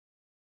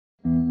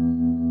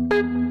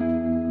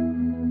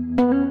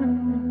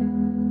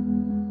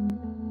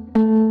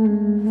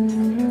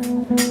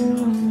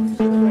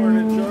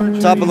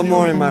Top of the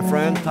morning, my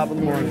friend. Top of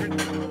the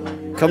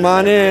morning. Come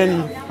on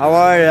in. How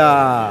are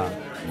ya?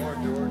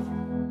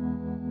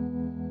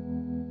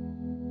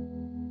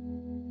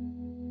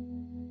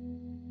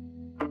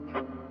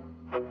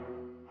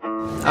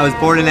 I was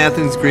born in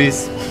Athens,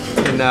 Greece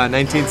in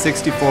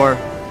 1964.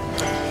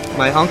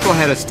 My uncle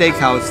had a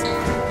steakhouse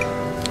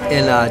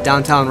in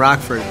downtown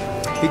Rockford.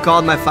 He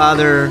called my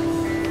father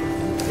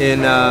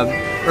in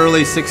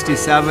early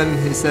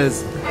 '67. He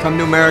says, come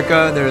to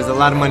America, there's a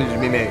lot of money to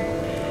be made.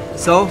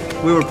 So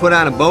we were put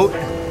on a boat,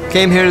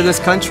 came here to this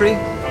country,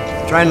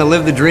 trying to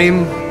live the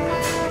dream,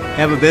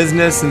 have a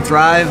business and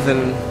thrive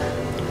and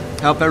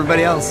help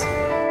everybody else.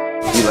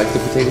 You like the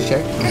Potato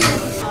Shak?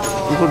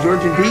 Uncle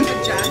George and Pete?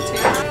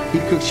 He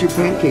cooks your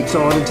pancakes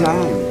all the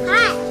time.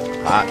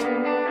 Hot.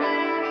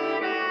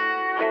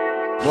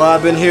 Well,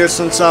 I've been here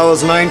since I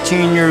was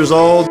 19 years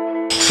old,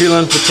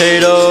 peeling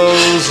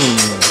potatoes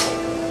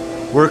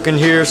and working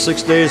here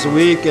 6 days a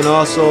week, and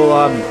also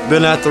I've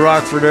been at the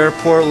Rockford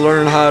Airport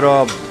learning how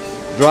to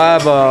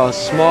drive a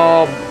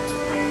small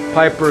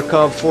Piper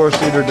Cub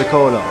 4-seater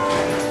Dakota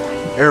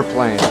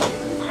airplane.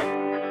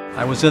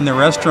 I was in the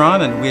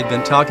restaurant and we had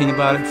been talking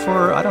about it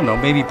for, I don't know,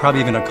 maybe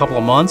probably even a couple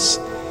of months.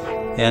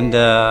 And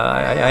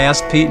I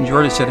asked Pete and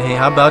George, I said, hey,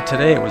 how about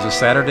today? It was a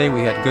Saturday,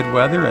 we had good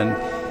weather,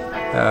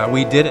 and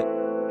we did it.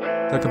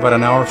 Took about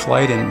an hour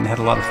flight and had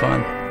a lot of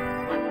fun.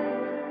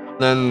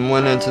 Then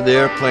went into the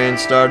airplane,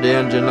 started the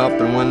engine up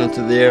and went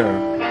into the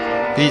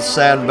air. Pete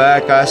sat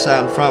back, I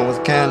sat in front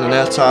with Ken, and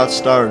that's how it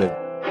started.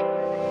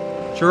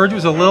 George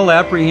was a little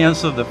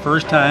apprehensive the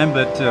first time,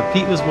 but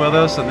Pete was with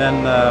us, and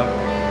then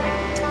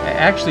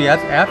actually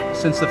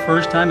since the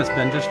first time it's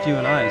been just you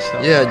and I.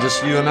 So. Yeah,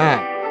 just you and I.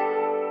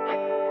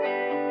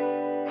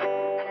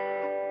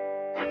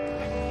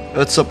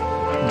 It's a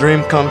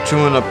dream come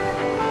true and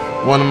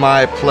one of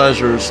my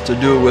pleasures to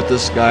do with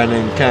this guy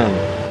named Ken.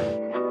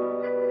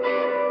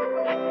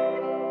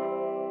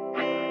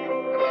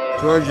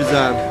 George is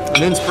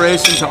an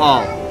inspiration to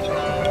all.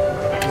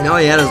 You know,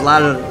 he had a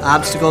lot of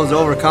obstacles to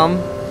overcome,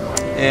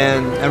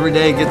 and every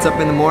day he gets up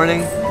in the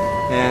morning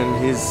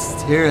and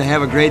he's here to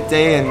have a great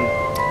day and,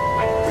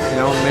 you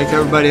know, make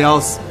everybody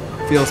else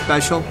feel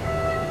special.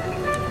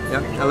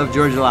 Yep, I love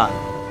George a lot.